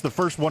financed the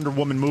first Wonder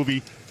Woman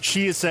movie.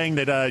 She is saying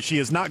that she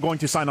is not going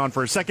to sign on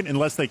for a second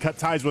unless they cut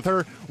ties with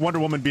her.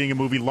 Wonder Woman being a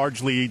movie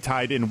largely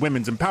tied in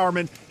women's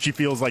empowerment, she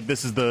feels like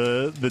this is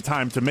the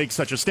time to make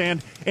such a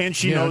stand, and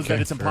she knows that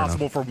it's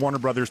impossible for Warner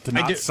Brothers to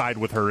not side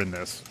with her in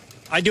this.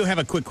 I do have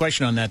a quick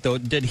question on that, though.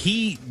 Did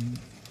he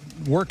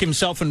work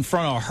himself in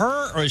front of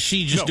her, or is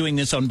she just doing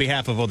this on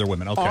behalf of other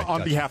women? Okay,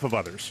 on behalf of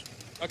others.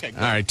 Okay.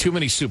 All right, too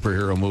many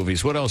superhero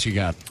movies. What else you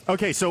got?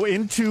 Okay, so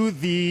into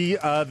the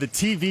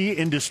TV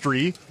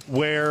industry,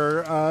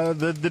 where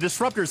the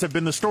disruptors have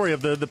been the story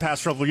of the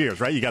past several years,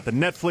 right? You got the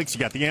Netflix, you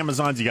got the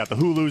Amazons, you got the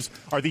Hulus.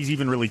 Are these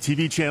even really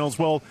TV channels?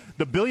 Well,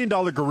 the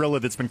billion-dollar gorilla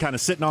that's been kind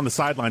of sitting on the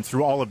sidelines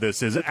through all of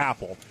this is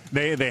Apple.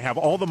 They have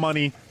all the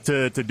money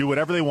to do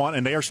whatever they want,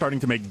 and they are starting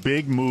to make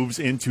big moves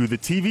into the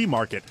TV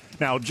market.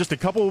 Now, just a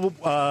couple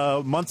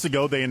months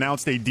ago, they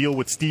announced a deal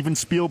with Steven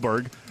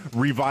Spielberg,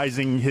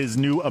 revising his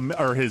new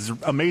his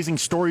Amazing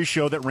Stories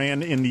show that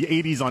ran in the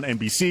 80s on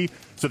NBC.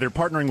 So they're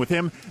partnering with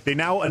him. They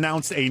now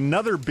announced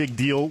another big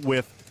deal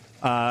with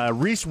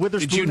Reese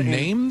Witherspoon. Did you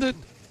name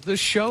the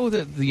show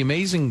the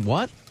Amazing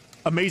what?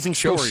 Amazing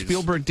show Stories.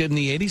 Spielberg did in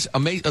the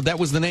 80s? That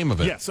was the name of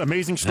it. Yes,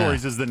 Amazing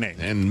Stories is the name.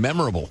 And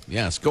memorable.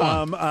 Yes, go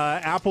on.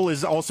 Apple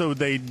is also,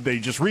 they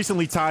just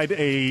recently tied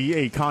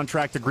a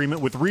contract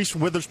agreement with Reese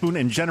Witherspoon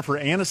and Jennifer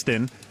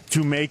Aniston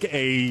to make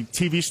a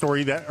TV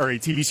story a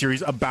TV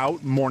series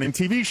about morning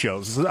TV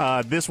shows.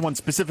 This one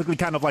specifically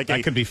kind of like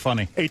that could be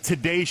funny. A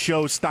Today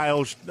Show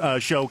style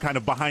show, kind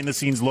of behind the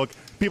scenes look.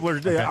 People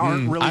aren't really sure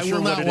what it is. I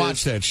will not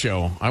watch that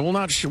show. I will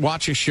not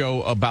watch a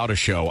show about a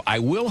show. I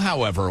will,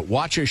 however,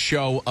 watch a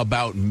show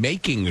about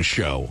making a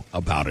show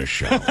about a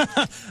show.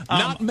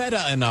 Not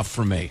meta enough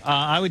for me.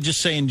 I would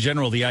just say in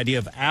general, the idea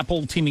of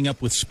Apple teaming up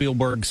with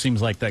Spielberg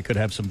seems like that could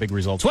have some big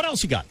results. What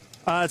else you got?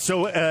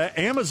 So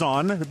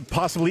Amazon,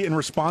 possibly in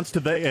response to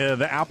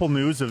the Apple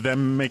news of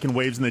them making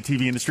waves in the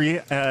TV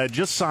industry,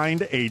 just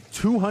signed a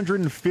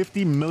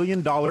 $250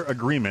 million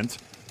agreement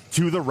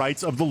to the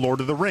rights of The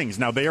Lord of the Rings.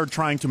 Now, they are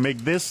trying to make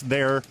this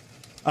their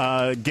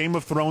Game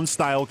of Thrones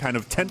style kind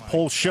of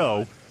tentpole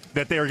show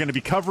that they are going to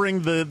be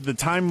covering the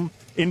time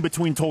in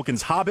between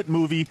Tolkien's Hobbit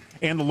movie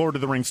and the Lord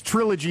of the Rings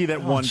trilogy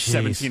that won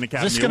 17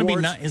 Academy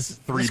Awards. Is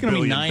this going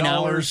to be 9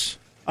 hours?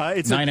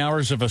 It's 9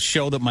 hours of a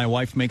show that my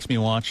wife makes me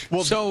watch.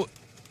 Well, so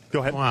go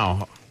ahead.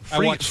 Wow.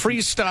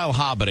 Freestyle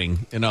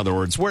hobbiting, in other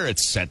words, where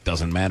it's set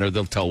doesn't matter.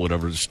 They'll tell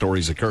whatever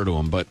stories occur to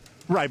them, but...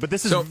 Right, but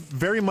this is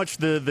very much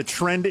the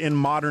trend in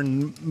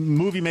modern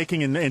movie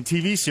making and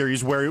TV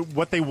series, where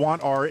what they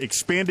want are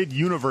expanded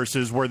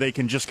universes where they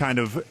can just kind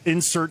of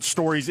insert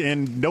stories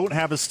in, don't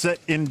have a set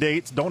end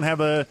date, don't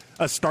have a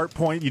start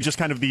point. You just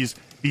kind of these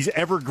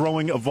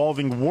ever-growing,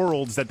 evolving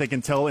worlds that they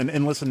can tell an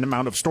endless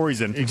amount of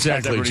stories in.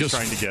 Exactly, just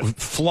trying to get.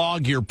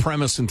 Flog your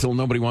premise until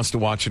nobody wants to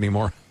watch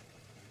anymore.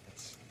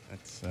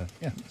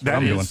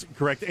 That is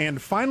correct. And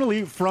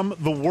finally, from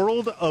the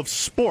world of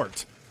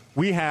sport,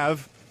 we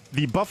have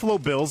the Buffalo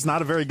Bills,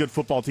 not a very good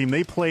football team.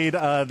 They played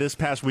this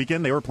past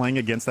weekend. They were playing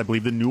against, I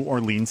believe, the New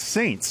Orleans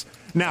Saints.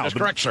 Now, that's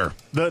correct, sir.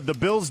 The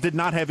Bills did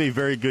not have a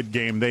very good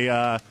game. They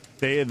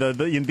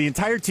The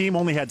entire team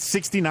only had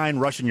 69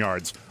 rushing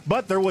yards.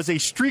 But there was a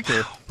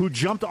streaker who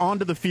jumped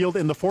onto the field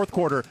in the fourth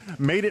quarter,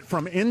 made it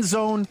from end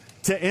zone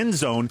to end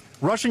zone,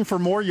 rushing for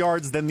more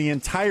yards than the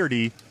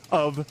entirety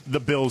of the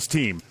Bills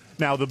team.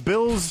 Now, the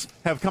Bills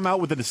have come out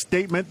with a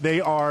statement.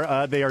 They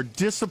are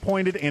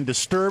disappointed and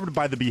disturbed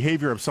by the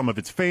behavior of some of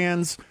its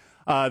fans.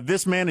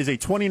 This man is a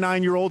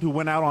 29-year-old who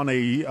went out on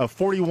a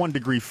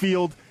 41-degree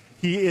field.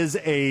 He is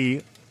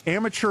a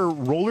amateur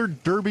roller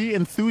derby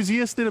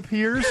enthusiast, it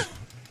appears.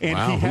 And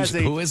wow,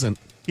 who isn't?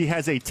 He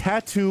has a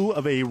tattoo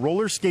of a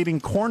roller skating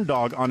corn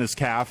dog on his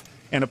calf,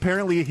 and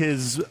apparently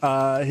his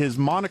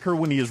moniker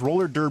when he is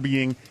roller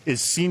derbying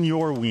is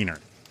Senior Wiener.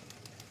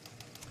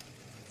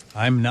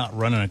 I'm not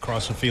running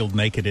across the field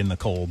naked in the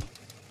cold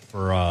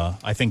for,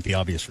 I think, the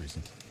obvious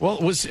reasons. Well,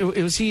 was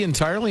he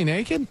entirely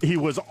naked? He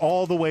was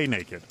all the way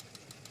naked.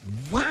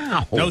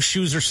 Wow. No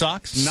shoes or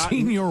socks?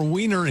 Senior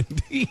Wiener,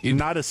 indeed.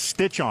 Not a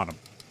stitch on him.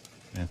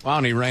 Yeah. Wow,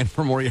 and he ran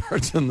for more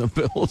yards than the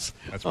Bills.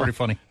 That's pretty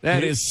funny.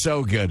 That is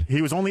so good.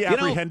 He was only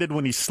apprehended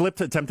when he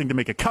slipped attempting to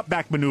make a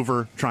cutback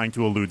maneuver trying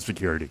to elude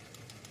security.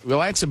 Well,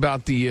 that's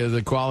about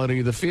the quality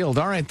of the field.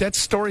 All right, that's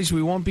stories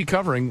we won't be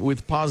covering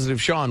with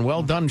Positive Sean.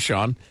 Well done,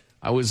 Sean.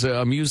 I was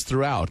amused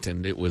throughout,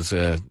 and it was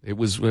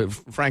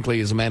frankly,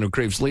 as a man who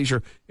craves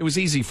leisure, it was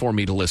easy for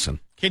me to listen.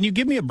 Can you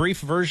give me a brief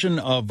version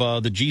of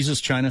the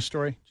Jesus China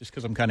story, just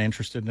because I'm kind of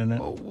interested in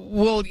it?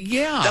 Well,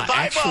 yeah, the Bible.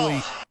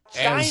 Actually,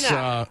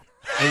 China.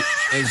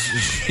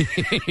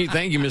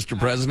 Thank you, Mr.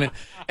 President.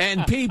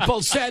 And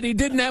people said he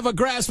didn't have a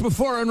grasp of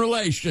foreign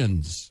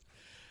relations.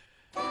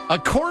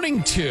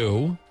 According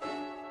to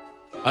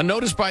a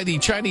notice by the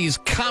Chinese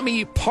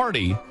Communist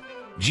Party,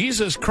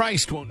 Jesus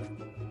Christ won't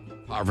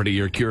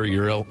poverty or cure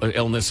your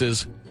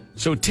illnesses.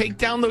 So take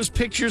down those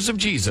pictures of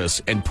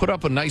Jesus and put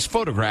up a nice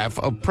photograph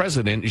of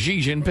President Xi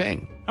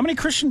Jinping. How many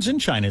Christians in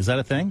China? Is that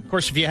a thing? Of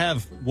course, if you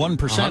have 1%,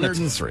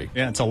 103.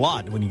 It's a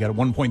lot. When you got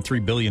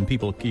 1.3 billion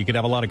people, you could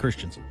have a lot of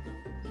Christians.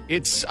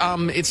 It's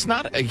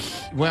not a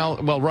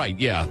well, right,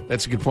 yeah,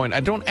 that's a good point. I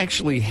don't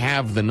actually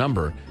have the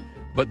number,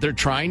 but they're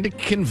trying to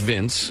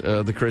convince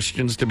the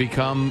Christians to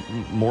become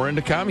more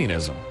into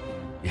communism.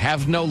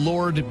 Have no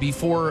Lord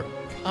before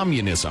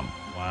communism.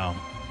 Wow.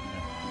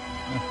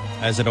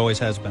 As it always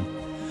has been.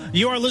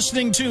 You are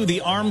listening to the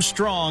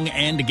Armstrong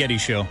and Getty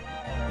Show.